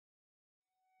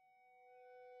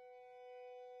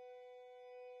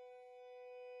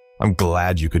I'm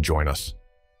glad you could join us.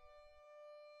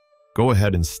 Go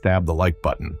ahead and stab the like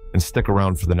button and stick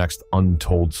around for the next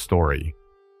untold story.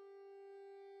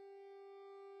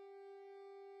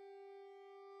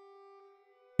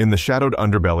 In the shadowed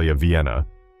underbelly of Vienna,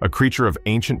 a creature of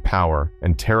ancient power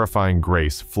and terrifying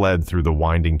grace fled through the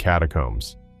winding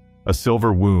catacombs, a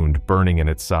silver wound burning in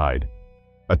its side,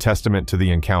 a testament to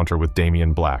the encounter with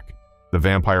Damien Black, the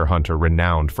vampire hunter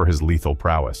renowned for his lethal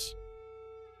prowess.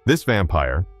 This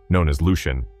vampire, known as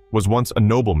Lucian, was once a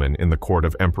nobleman in the court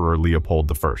of Emperor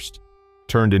Leopold I,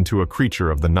 turned into a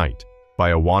creature of the night by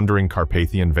a wandering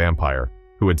Carpathian vampire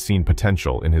who had seen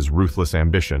potential in his ruthless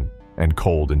ambition and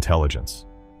cold intelligence.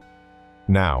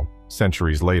 Now,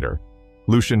 centuries later,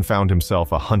 Lucian found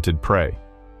himself a hunted prey,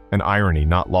 an irony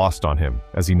not lost on him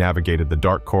as he navigated the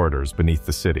dark corridors beneath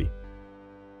the city.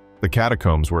 The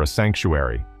catacombs were a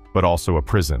sanctuary, but also a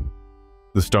prison,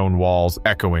 the stone walls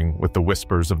echoing with the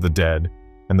whispers of the dead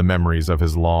and the memories of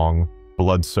his long,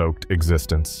 blood-soaked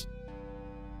existence.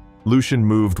 Lucian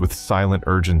moved with silent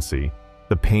urgency,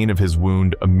 the pain of his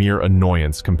wound a mere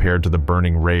annoyance compared to the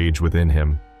burning rage within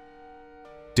him.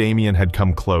 Damien had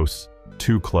come close,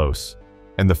 too close,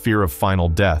 and the fear of final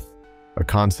death, a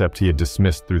concept he had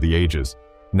dismissed through the ages,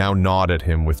 now gnawed at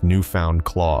him with newfound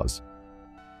claws.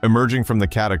 Emerging from the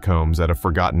catacombs at a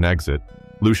forgotten exit,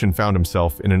 Lucian found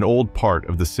himself in an old part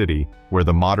of the city where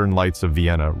the modern lights of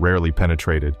Vienna rarely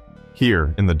penetrated.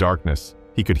 Here, in the darkness,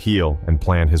 he could heal and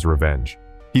plan his revenge.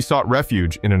 He sought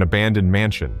refuge in an abandoned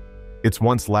mansion, its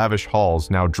once lavish halls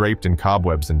now draped in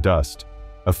cobwebs and dust,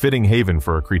 a fitting haven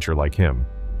for a creature like him.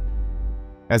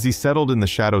 As he settled in the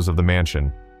shadows of the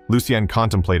mansion, Lucien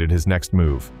contemplated his next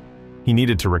move. He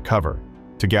needed to recover,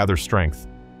 to gather strength,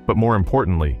 but more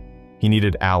importantly, he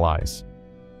needed allies.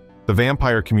 The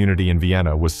vampire community in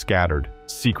Vienna was scattered,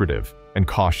 secretive, and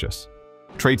cautious,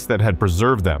 traits that had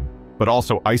preserved them, but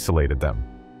also isolated them.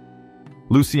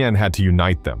 Lucien had to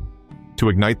unite them, to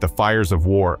ignite the fires of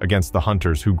war against the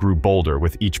hunters who grew bolder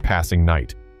with each passing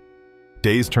night.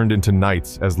 Days turned into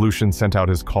nights as Lucien sent out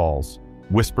his calls,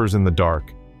 whispers in the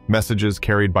dark, messages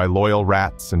carried by loyal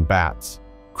rats and bats,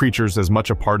 creatures as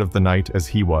much a part of the night as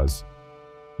he was.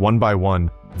 One by one,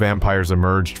 vampires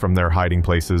emerged from their hiding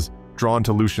places, drawn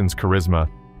to Lucian's charisma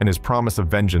and his promise of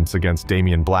vengeance against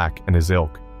Damien Black and his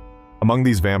ilk. Among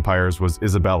these vampires was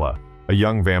Isabella, a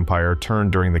young vampire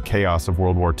turned during the chaos of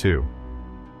World War II.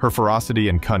 Her ferocity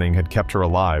and cunning had kept her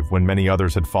alive when many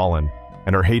others had fallen,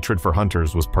 and her hatred for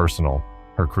hunters was personal.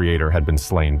 Her creator had been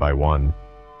slain by one.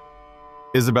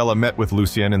 Isabella met with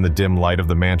Lucien in the dim light of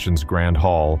the mansion's grand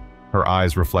hall, her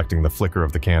eyes reflecting the flicker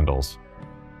of the candles.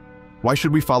 "Why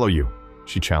should we follow you?"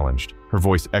 she challenged, her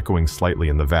voice echoing slightly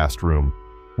in the vast room.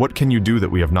 "What can you do that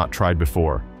we have not tried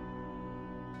before?"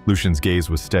 Lucian's gaze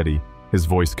was steady, his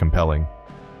voice compelling.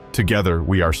 "Together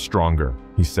we are stronger,"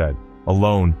 he said.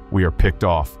 "Alone we are picked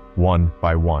off, one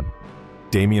by one.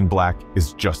 Damien Black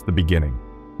is just the beginning.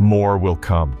 More will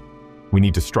come. We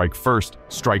need to strike first,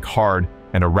 strike hard,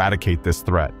 and eradicate this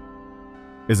threat."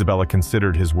 Isabella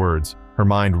considered his words, her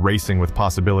mind racing with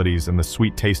possibilities and the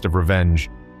sweet taste of revenge.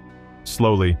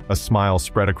 Slowly, a smile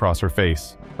spread across her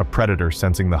face, a predator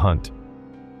sensing the hunt.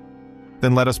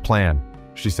 "Then let us plan,"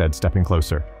 she said, stepping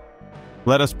closer.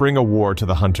 "Let us bring a war to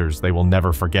the hunters they will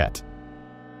never forget."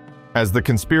 As the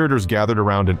conspirators gathered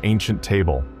around an ancient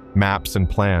table, maps and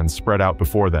plans spread out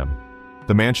before them,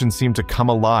 the mansion seemed to come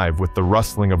alive with the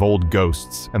rustling of old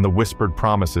ghosts and the whispered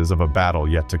promises of a battle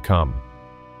yet to come.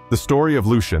 The story of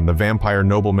Lucian, the vampire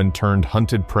nobleman turned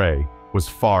hunted prey, was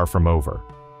far from over.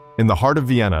 In the heart of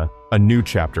Vienna, a new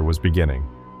chapter was beginning,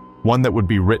 one that would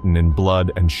be written in blood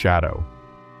and shadow.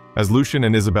 As Lucian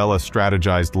and Isabella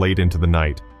strategized late into the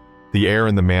night, the air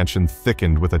in the mansion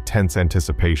thickened with a tense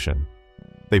anticipation.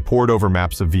 They pored over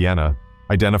maps of Vienna,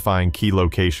 identifying key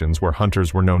locations where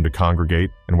hunters were known to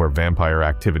congregate and where vampire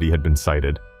activity had been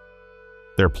sighted.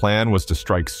 Their plan was to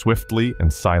strike swiftly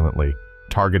and silently,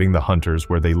 targeting the hunters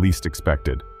where they least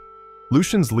expected.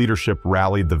 Lucian's leadership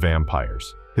rallied the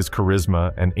vampires, his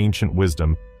charisma and ancient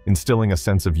wisdom instilling a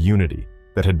sense of unity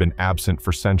that had been absent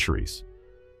for centuries.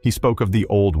 He spoke of the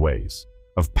old ways,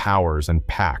 of powers and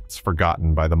pacts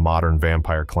forgotten by the modern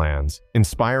vampire clans,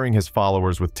 inspiring his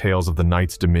followers with tales of the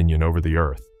night's dominion over the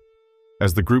earth.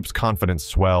 As the group's confidence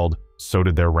swelled, so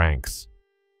did their ranks.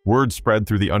 Word spread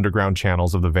through the underground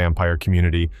channels of the vampire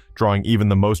community, drawing even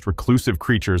the most reclusive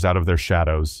creatures out of their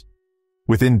shadows.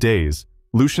 Within days,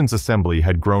 Lucian's assembly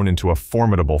had grown into a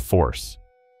formidable force.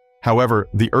 However,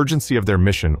 the urgency of their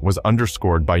mission was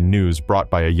underscored by news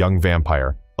brought by a young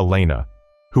vampire, Elena,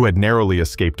 who had narrowly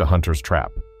escaped a hunter's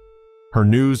trap. Her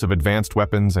news of advanced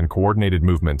weapons and coordinated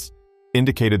movements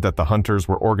indicated that the hunters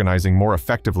were organizing more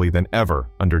effectively than ever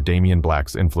under Damien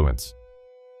Black's influence.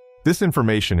 This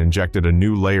information injected a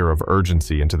new layer of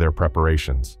urgency into their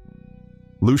preparations.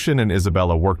 Lucian and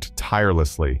Isabella worked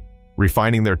tirelessly,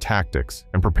 refining their tactics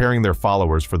and preparing their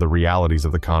followers for the realities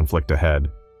of the conflict ahead.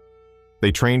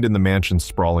 They trained in the mansion's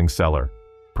sprawling cellar,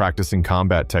 practicing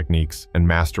combat techniques and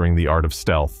mastering the art of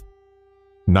stealth.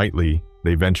 Nightly,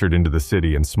 they ventured into the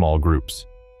city in small groups,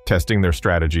 testing their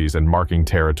strategies and marking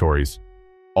territories,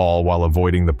 all while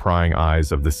avoiding the prying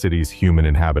eyes of the city's human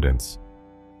inhabitants.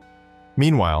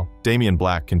 Meanwhile, Damien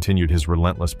Black continued his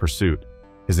relentless pursuit,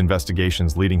 his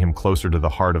investigations leading him closer to the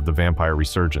heart of the vampire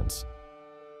resurgence.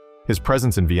 His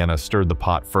presence in Vienna stirred the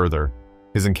pot further,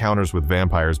 his encounters with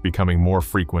vampires becoming more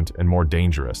frequent and more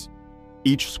dangerous.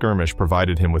 Each skirmish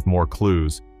provided him with more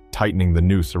clues, tightening the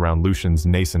noose around Lucian's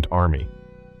nascent army.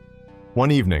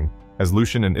 One evening, as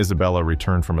Lucian and Isabella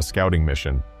returned from a scouting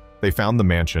mission, they found the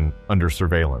mansion under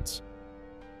surveillance.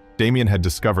 Damien had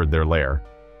discovered their lair.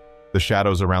 The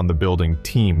shadows around the building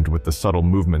teemed with the subtle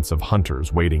movements of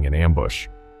hunters waiting in ambush.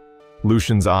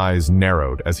 Lucian's eyes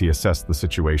narrowed as he assessed the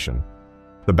situation.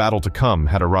 The battle to come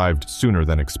had arrived sooner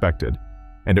than expected,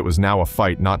 and it was now a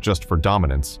fight not just for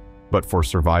dominance, but for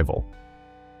survival.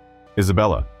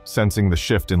 Isabella, sensing the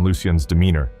shift in Lucian's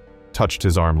demeanor, touched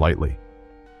his arm lightly.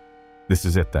 "This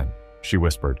is it then," she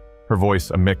whispered, her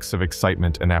voice a mix of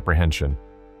excitement and apprehension.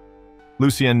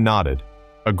 Lucian nodded,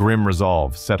 a grim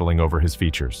resolve settling over his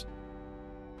features.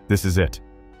 "This is it.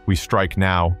 We strike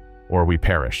now, or we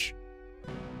perish."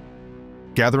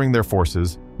 Gathering their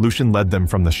forces, Lucian led them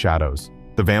from the shadows,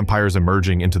 the vampires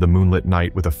emerging into the moonlit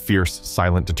night with a fierce,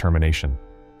 silent determination.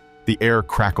 The air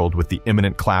crackled with the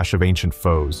imminent clash of ancient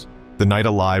foes, the night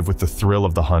alive with the thrill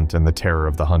of the hunt and the terror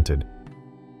of the hunted.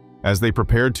 As they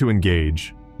prepared to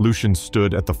engage, Lucian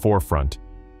stood at the forefront,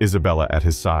 Isabella at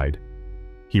his side.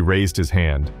 He raised his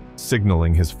hand,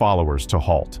 signaling his followers to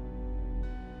halt.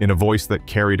 In a voice that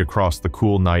carried across the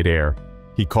cool night air,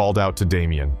 he called out to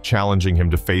Damien, challenging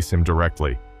him to face him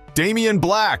directly. "Damien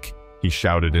Black!" he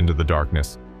shouted into the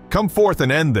darkness. "Come forth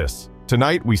and end this!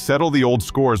 Tonight we settle the old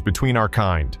scores between our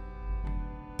kind."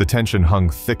 The tension hung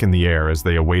thick in the air as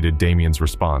they awaited Damien's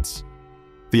response.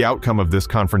 The outcome of this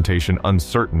confrontation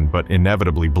uncertain but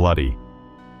inevitably bloody.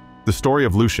 The story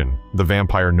of Lucian, the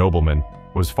vampire nobleman,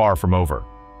 was far from over.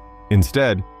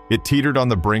 Instead, it teetered on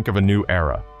the brink of a new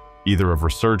era, either of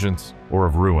resurgence or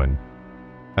of ruin,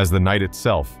 as the night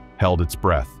itself held its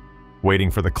breath,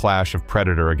 waiting for the clash of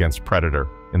predator against predator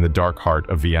in the dark heart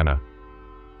of Vienna.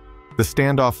 The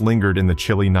standoff lingered in the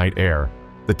chilly night air,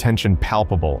 the tension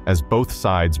palpable as both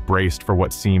sides braced for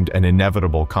what seemed an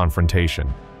inevitable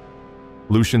confrontation.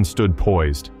 Lucian stood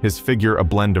poised, his figure a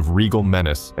blend of regal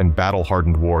menace and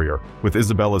battle-hardened warrior, with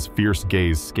Isabella's fierce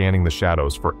gaze scanning the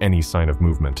shadows for any sign of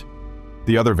movement.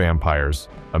 The other vampires,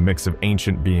 a mix of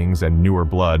ancient beings and newer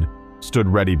blood, stood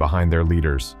ready behind their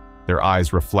leaders, their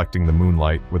eyes reflecting the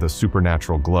moonlight with a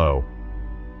supernatural glow.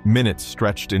 Minutes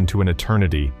stretched into an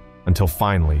eternity, until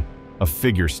finally, a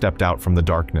figure stepped out from the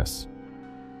darkness.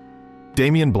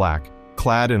 Damien Black,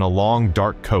 clad in a long,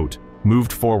 dark coat,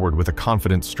 moved forward with a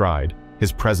confident stride,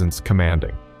 his presence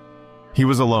commanding. He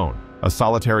was alone, a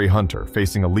solitary hunter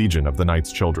facing a legion of the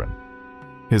night's children.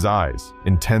 His eyes,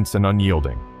 intense and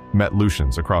unyielding, met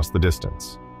Lucian's across the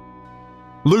distance.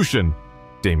 "Lucian!"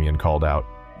 Damien called out,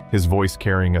 his voice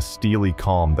carrying a steely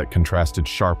calm that contrasted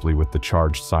sharply with the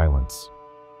charged silence.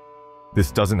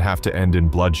 "This doesn't have to end in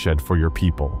bloodshed for your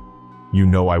people. You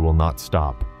know I will not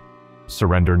stop.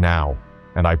 Surrender now,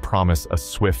 and I promise a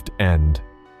swift end."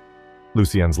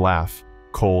 Lucien's laugh,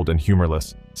 cold and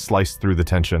humorless, sliced through the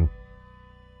tension.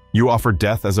 "You offer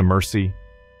death as a mercy.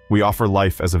 We offer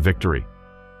life as a victory.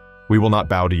 We will not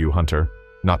bow to you, Hunter.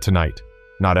 Not tonight.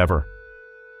 Not ever."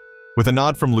 With a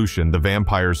nod from Lucian, the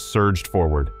vampires surged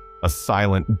forward, a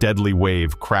silent, deadly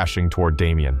wave crashing toward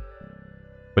Damien.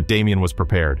 But Damien was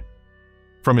prepared.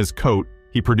 From his coat,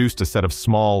 he produced a set of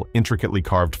small, intricately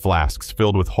carved flasks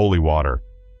filled with holy water,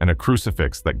 and a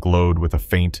crucifix that glowed with a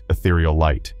faint, ethereal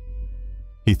light.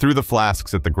 He threw the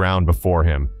flasks at the ground before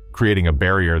him, creating a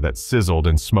barrier that sizzled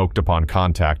and smoked upon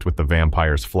contact with the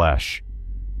vampire's flesh.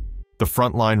 The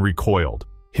front line recoiled,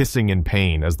 hissing in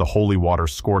pain as the holy water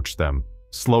scorched them,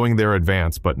 slowing their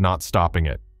advance but not stopping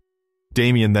it.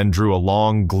 Damien then drew a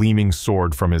long, gleaming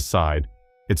sword from his side,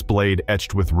 its blade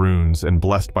etched with runes and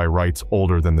blessed by rites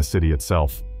older than the city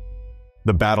itself.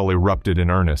 The battle erupted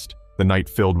in earnest, the night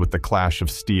filled with the clash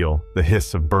of steel, the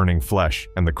hiss of burning flesh,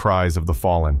 and the cries of the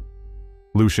fallen.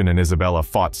 Lucian and Isabella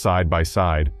fought side by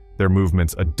side, their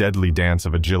movements a deadly dance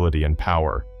of agility and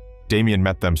power. Damien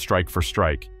met them strike for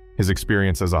strike, his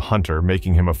experience as a hunter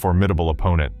making him a formidable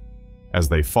opponent. As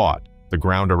they fought, the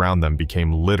ground around them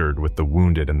became littered with the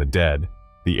wounded and the dead,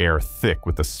 the air thick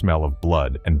with the smell of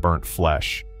blood and burnt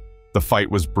flesh. The fight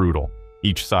was brutal,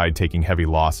 each side taking heavy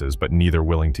losses but neither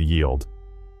willing to yield.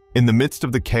 In the midst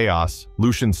of the chaos,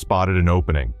 Lucian spotted an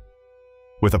opening.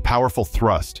 With a powerful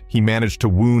thrust, he managed to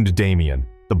wound Damien,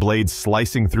 the blade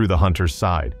slicing through the hunter's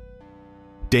side.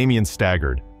 Damien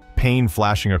staggered, pain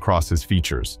flashing across his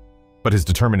features, but his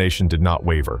determination did not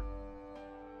waver.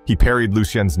 He parried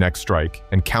Lucien's next strike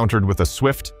and countered with a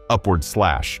swift, upward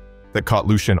slash that caught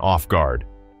Lucien off guard,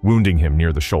 wounding him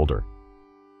near the shoulder.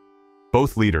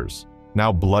 Both leaders,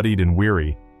 now bloodied and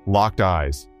weary, locked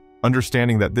eyes,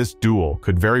 understanding that this duel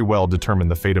could very well determine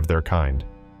the fate of their kind.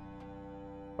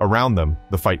 Around them,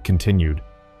 the fight continued,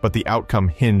 but the outcome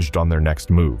hinged on their next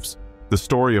moves. The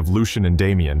story of Lucien and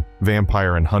Damien,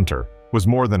 vampire and hunter, was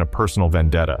more than a personal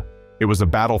vendetta. It was a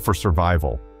battle for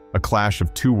survival, a clash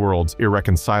of two worlds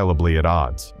irreconcilably at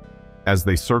odds. As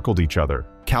they circled each other,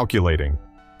 calculating,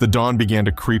 the dawn began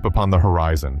to creep upon the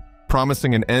horizon,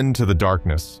 promising an end to the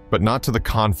darkness, but not to the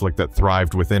conflict that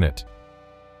thrived within it.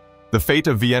 The fate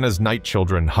of Vienna's night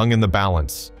children hung in the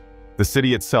balance, the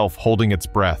city itself holding its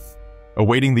breath,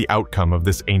 awaiting the outcome of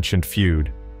this ancient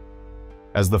feud.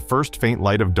 As the first faint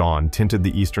light of dawn tinted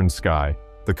the eastern sky,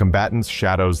 the combatants'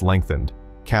 shadows lengthened,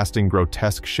 casting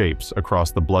grotesque shapes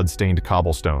across the blood-stained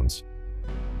cobblestones.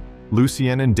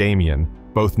 Lucien and Damien,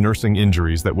 both nursing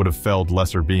injuries that would have felled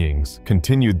lesser beings,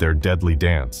 continued their deadly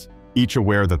dance, each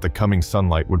aware that the coming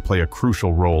sunlight would play a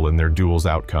crucial role in their duel's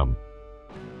outcome.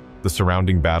 The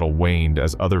surrounding battle waned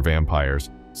as other vampires,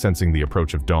 sensing the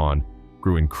approach of dawn,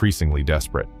 grew increasingly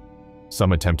desperate.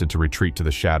 Some attempted to retreat to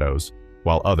the shadows,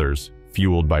 while others,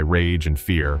 fueled by rage and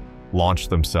fear, launched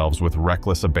themselves with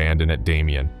reckless abandon at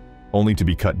Damien, only to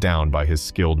be cut down by his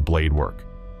skilled blade work.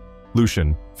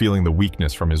 Lucien, feeling the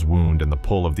weakness from his wound and the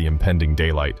pull of the impending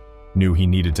daylight, knew he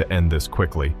needed to end this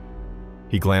quickly.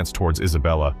 He glanced towards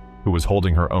Isabella, who was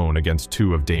holding her own against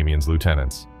two of Damien's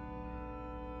lieutenants.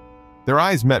 Their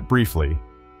eyes met briefly,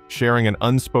 sharing an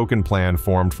unspoken plan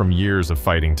formed from years of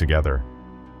fighting together.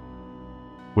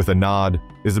 With a nod,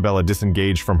 Isabella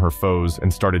disengaged from her foes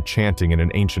and started chanting in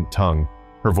an ancient tongue,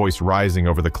 her voice rising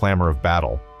over the clamor of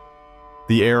battle.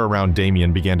 The air around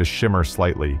Damien began to shimmer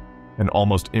slightly, an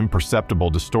almost imperceptible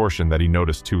distortion that he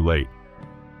noticed too late.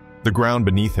 The ground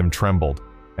beneath him trembled,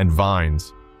 and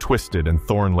vines, twisted and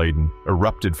thorn-laden,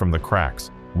 erupted from the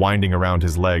cracks, winding around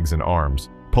his legs and arms,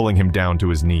 pulling him down to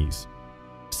his knees.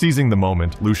 Seizing the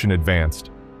moment, Lucien advanced,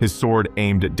 his sword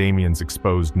aimed at Damien's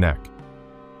exposed neck.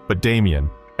 But Damien,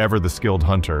 ever the skilled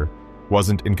hunter,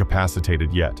 wasn't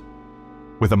incapacitated yet.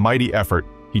 With a mighty effort,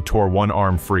 he tore one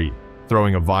arm free,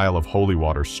 throwing a vial of holy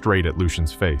water straight at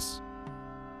Lucien's face.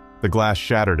 The glass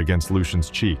shattered against Lucien's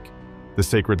cheek, the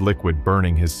sacred liquid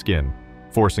burning his skin,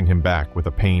 forcing him back with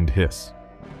a pained hiss.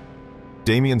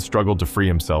 Damien struggled to free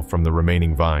himself from the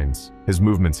remaining vines, his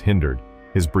movements hindered,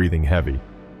 his breathing heavy.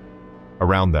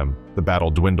 Around them, the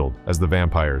battle dwindled as the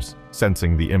vampires,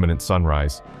 sensing the imminent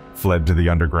sunrise, fled to the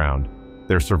underground,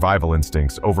 their survival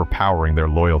instincts overpowering their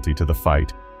loyalty to the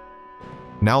fight.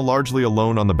 Now largely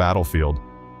alone on the battlefield,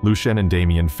 Lucien and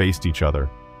Damien faced each other,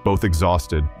 both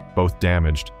exhausted, both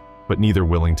damaged, but neither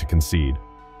willing to concede.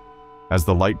 As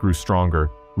the light grew stronger,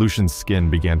 Lucien's skin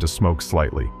began to smoke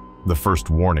slightly, the first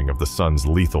warning of the sun's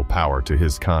lethal power to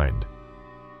his kind.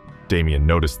 Damien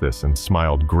noticed this and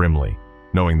smiled grimly,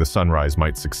 knowing the sunrise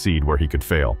might succeed where he could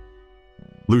fail.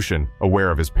 Lucien,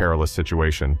 aware of his perilous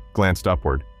situation, glanced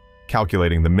upward,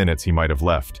 calculating the minutes he might have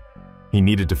left. He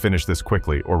needed to finish this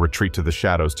quickly or retreat to the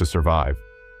shadows to survive.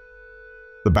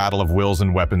 The battle of wills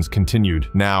and weapons continued,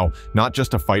 now not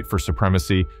just a fight for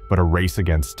supremacy, but a race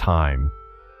against time.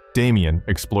 Damien,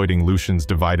 exploiting Lucien's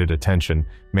divided attention,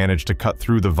 managed to cut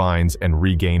through the vines and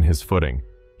regain his footing.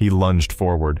 He lunged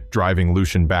forward, driving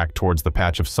Lucien back towards the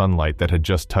patch of sunlight that had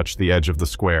just touched the edge of the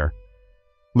square.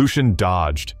 Lucien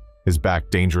dodged, his back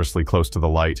dangerously close to the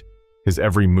light, his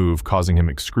every move causing him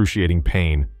excruciating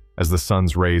pain as the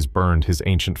sun's rays burned his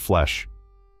ancient flesh.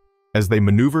 As they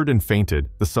maneuvered and feinted,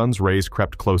 the sun's rays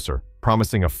crept closer,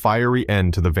 promising a fiery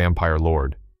end to the vampire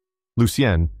lord.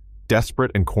 Lucien,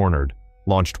 desperate and cornered,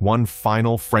 launched one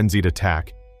final frenzied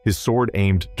attack, his sword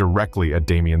aimed directly at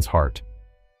Damien's heart.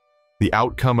 The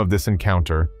outcome of this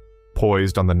encounter,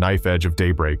 poised on the knife edge of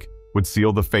daybreak, would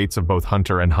seal the fates of both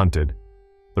hunter and hunted,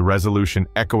 the resolution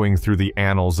echoing through the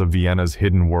annals of Vienna's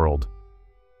hidden world.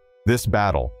 This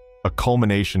battle, a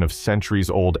culmination of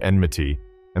centuries-old enmity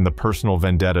and the personal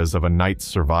vendettas of a night's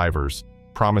survivors,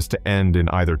 promised to end in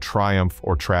either triumph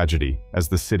or tragedy as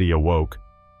the city awoke,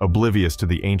 oblivious to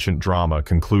the ancient drama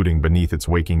concluding beneath its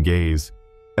waking gaze.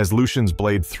 As Lucian's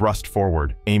blade thrust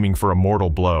forward, aiming for a mortal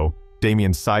blow,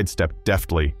 Damien sidestepped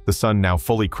deftly, the sun now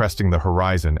fully cresting the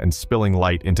horizon and spilling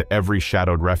light into every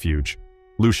shadowed refuge.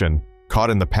 Lucian, caught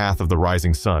in the path of the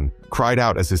rising sun, cried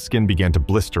out as his skin began to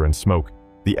blister and smoke,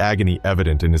 the agony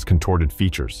evident in his contorted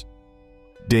features.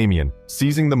 Damien,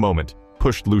 seizing the moment,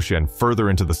 pushed Lucian further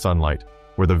into the sunlight,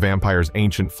 where the vampire's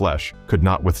ancient flesh could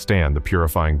not withstand the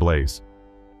purifying blaze.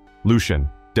 Lucian,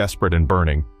 desperate and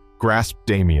burning, grasped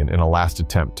Damien in a last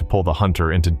attempt to pull the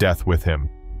hunter into death with him.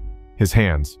 His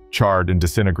hands, charred and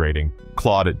disintegrating,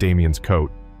 clawed at Damien's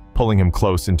coat, pulling him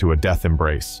close into a death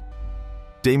embrace.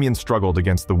 Damien struggled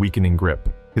against the weakening grip,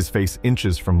 his face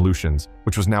inches from Lucian's,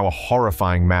 which was now a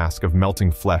horrifying mask of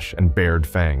melting flesh and bared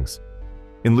fangs.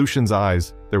 In Lucian's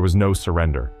eyes, there was no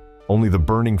surrender, only the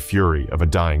burning fury of a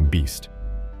dying beast.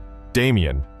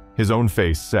 Damien, his own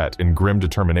face set in grim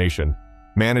determination,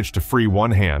 managed to free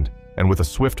one hand and with a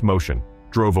swift motion,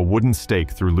 drove a wooden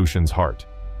stake through Lucian's heart.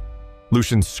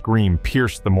 Lucian's scream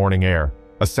pierced the morning air,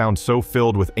 a sound so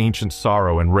filled with ancient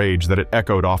sorrow and rage that it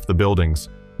echoed off the buildings,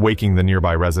 waking the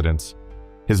nearby residents.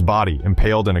 His body,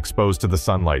 impaled and exposed to the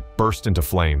sunlight, burst into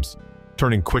flames,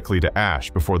 turning quickly to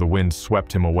ash before the wind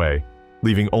swept him away,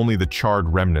 leaving only the charred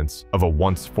remnants of a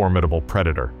once formidable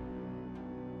predator.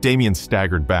 Damien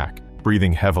staggered back,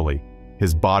 breathing heavily,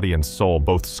 his body and soul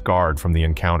both scarred from the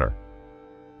encounter.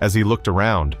 As he looked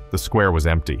around, the square was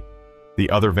empty, the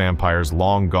other vampires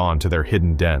long gone to their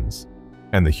hidden dens,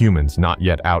 and the humans not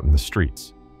yet out in the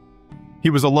streets.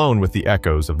 He was alone with the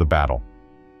echoes of the battle.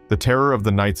 The terror of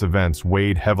the night's events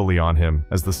weighed heavily on him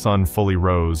as the sun fully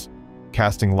rose,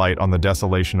 casting light on the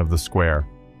desolation of the square.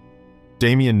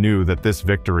 Damien knew that this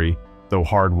victory, though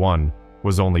hard won,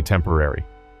 was only temporary.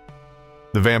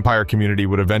 The vampire community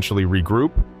would eventually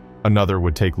regroup, another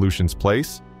would take Lucian's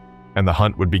place, and the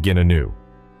hunt would begin anew.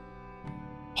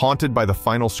 Haunted by the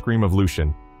final scream of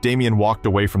Lucian, Damien walked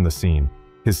away from the scene,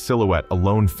 his silhouette a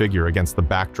lone figure against the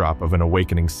backdrop of an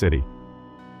awakening city.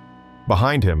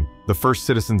 Behind him, the first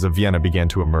citizens of Vienna began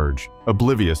to emerge,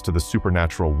 oblivious to the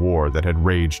supernatural war that had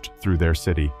raged through their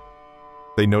city.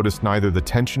 They noticed neither the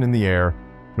tension in the air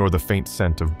nor the faint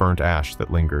scent of burnt ash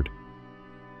that lingered.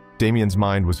 Damien's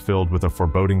mind was filled with a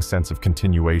foreboding sense of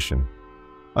continuation,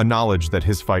 a knowledge that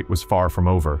his fight was far from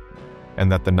over,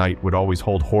 and that the night would always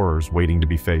hold horrors waiting to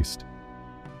be faced.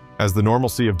 As the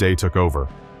normalcy of day took over,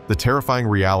 the terrifying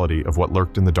reality of what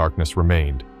lurked in the darkness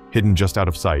remained, hidden just out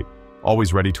of sight,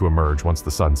 always ready to emerge once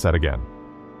the sun set again.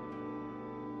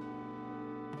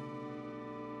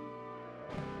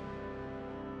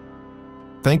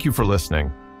 Thank you for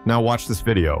listening. Now watch this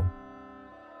video.